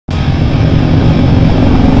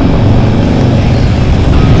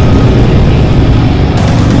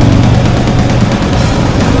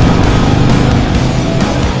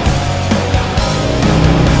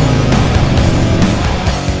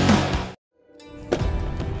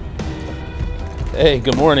Hey,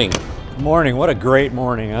 good morning. Morning. What a great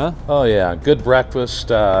morning, huh? Oh yeah, good breakfast.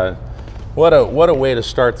 What a way to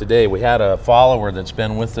start the day. We had a follower that's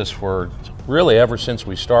been with us for really ever since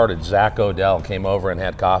we started. Zach Odell came over and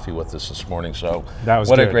had coffee with us this morning. So that was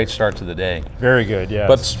what good. A great start to the day. Very good, yes.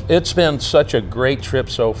 But it's been such a great trip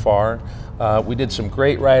so far. We did some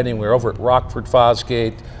great riding. We were over at Rockford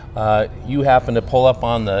Fosgate. You happened to pull up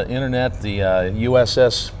on the internet the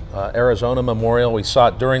USS Arizona Memorial. We saw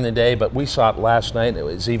it during the day, but we saw it last night. It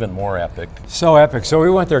was even more epic. So epic. So we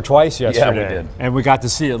went there twice yesterday. Yeah, we did. And we got to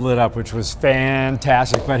see it lit up, which was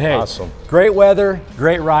fantastic. But hey, awesome. Great weather,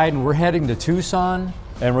 great ride, and we're heading to Tucson,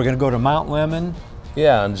 and we're going to go to Mount Lemmon.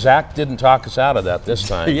 Yeah, and Zach didn't talk us out of that this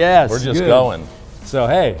time. Yes, we're just good. going. So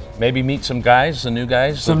hey, maybe meet some guys, the new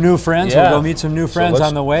guys. Some new friends. Yeah. We'll go meet some new friends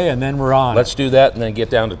on the way, and then we're on. Let's do that and then get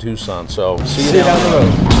down to Tucson. So see you down the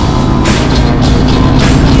road.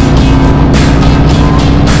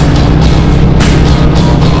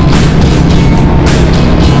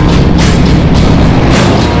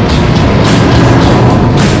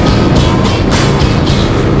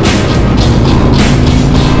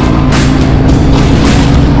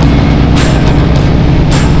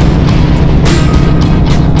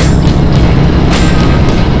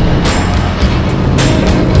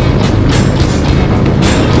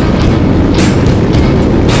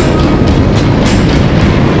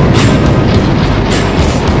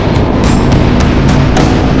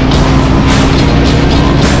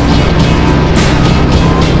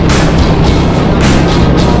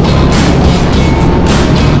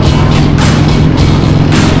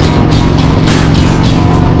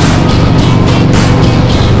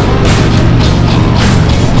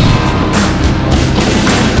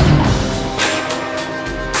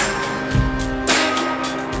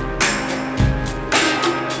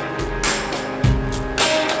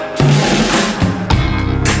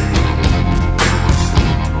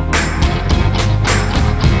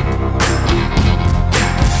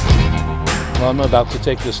 I'm about to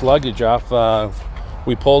take this luggage off.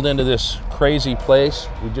 We pulled into this crazy place.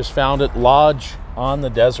 We just found it, Lodge on the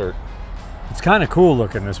Desert. It's kind of cool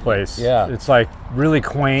looking, this place. Yeah. It's like really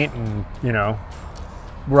quaint, and you know,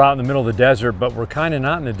 we're out in the middle of the desert, but we're kind of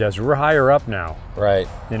not in the desert. We're higher up now. Right.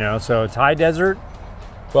 You know, so it's high desert.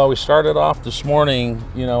 Well, we started off this morning,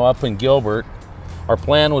 you know, up in Gilbert. Our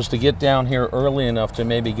plan was to get down here early enough to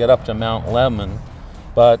maybe get up to Mount Lemmon,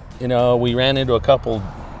 but you know, we ran into a couple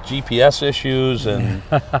GPS issues and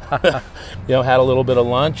you know, had a little bit of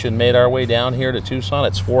lunch and made our way down here to Tucson.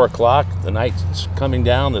 It's 4 o'clock. The night's coming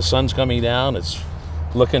down. The sun's coming down. It's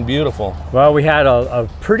looking beautiful. Well, we had a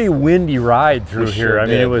pretty windy ride through here. Sure I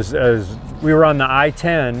mean, it was we were on the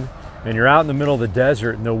I-10, and you're out in the middle of the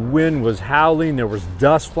desert, and the wind was howling. There was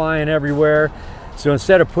dust flying everywhere. So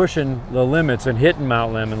instead of pushing the limits and hitting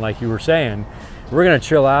Mount Lemmon like you were saying, we're going to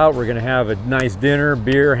chill out. We're going to have a nice dinner,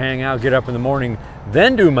 beer, hang out, get up in the morning,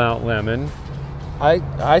 then do Mount Lemmon.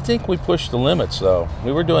 I think we pushed the limits, though.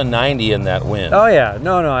 We were doing 90 in that wind. Oh yeah,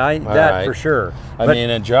 no, that right. For sure. I mean,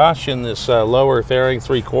 and Josh in this lower fairing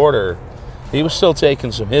 3/4, he was still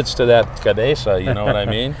taking some hits to that cabeza. You know what I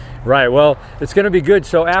mean? Right. Well, it's going to be good.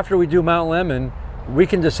 So after we do Mount Lemmon, we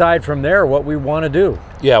can decide from there what we want to do.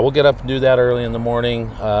 Yeah, we'll get up and do that early in the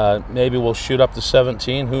morning. Maybe we'll shoot up to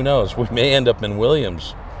 17. Who knows? We may end up in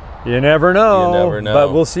Williams. You never know. You never know.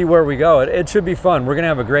 But we'll see where we go. It should be fun. We're going to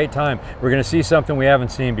have a great time. We're going to see something we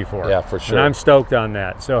haven't seen before. Yeah, for sure. And I'm stoked on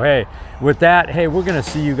that. So, hey, with that, hey, we're going to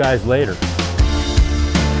see you guys later.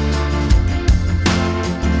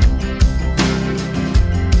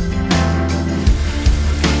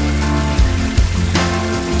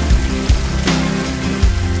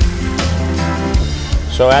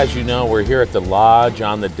 So as you know, we're here at the Lodge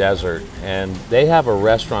on the Desert, and they have a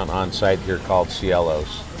restaurant on site here called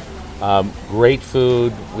Cielos. Great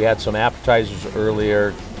food. We had some appetizers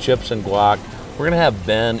earlier, chips and guac. We're gonna have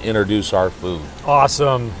Ben introduce our food.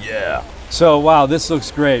 Awesome. Yeah. So, wow, this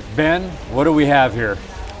looks great. Ben, what do we have here?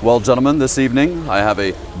 Well, gentlemen, this evening I have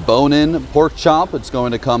a bone-in pork chop. It's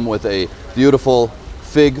going to come with a beautiful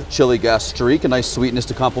fig chili gastrique, a nice sweetness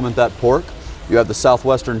to complement that pork. You have the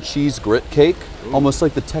Southwestern cheese grit cake, almost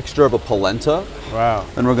like the texture of a polenta. Wow.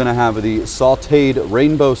 And we're gonna have the sauteed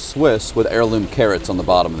rainbow Swiss with heirloom carrots on the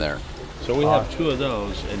bottom there. So we have 2 of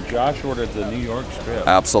those, and Josh ordered the New York strip.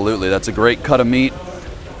 Absolutely, that's a great cut of meat.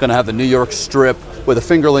 Gonna have the New York strip with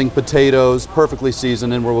the fingerling potatoes, perfectly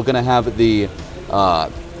seasoned, and we're gonna have the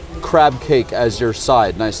crab cake as your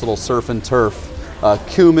side. Nice little surf and turf,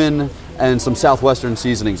 cumin, and some Southwestern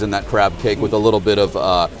seasonings in that crab cake with a little bit of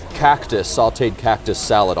sauteed cactus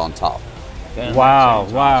salad on top. Wow,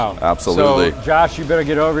 wow. Absolutely. So, Josh, you better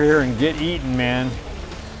get over here and get eating, man.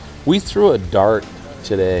 We threw a dart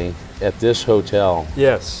today at this hotel.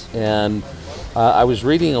 Yes. And I was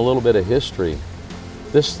reading a little bit of history.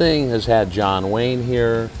 This thing has had John Wayne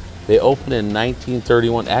here. They opened in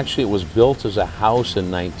 1931. Actually, it was built as a house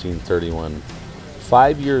in 1931.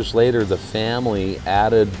 5 years later, the family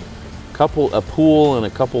added a pool and a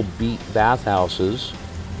couple bathhouses,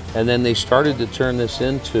 and then they started to turn this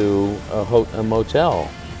into a motel.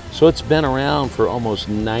 So it's been around for almost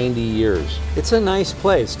 90 years. It's a nice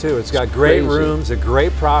place too. It's got great crazy. rooms, a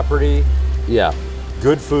great property, Yeah.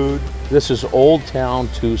 good food. This is Old Town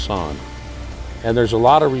Tucson. And there's a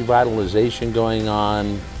lot of revitalization going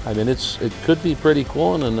on. I mean, it could be pretty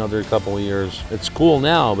cool in another couple of years. It's cool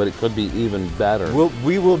now, but it could be even better.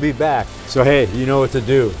 We will be back. So hey, you know what to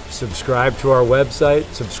do. Subscribe to our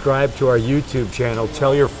website, subscribe to our YouTube channel,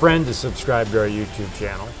 tell your friend to subscribe to our YouTube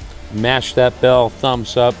channel. Mash that bell,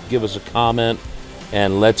 thumbs up, give us a comment,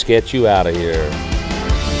 and let's get you out of here.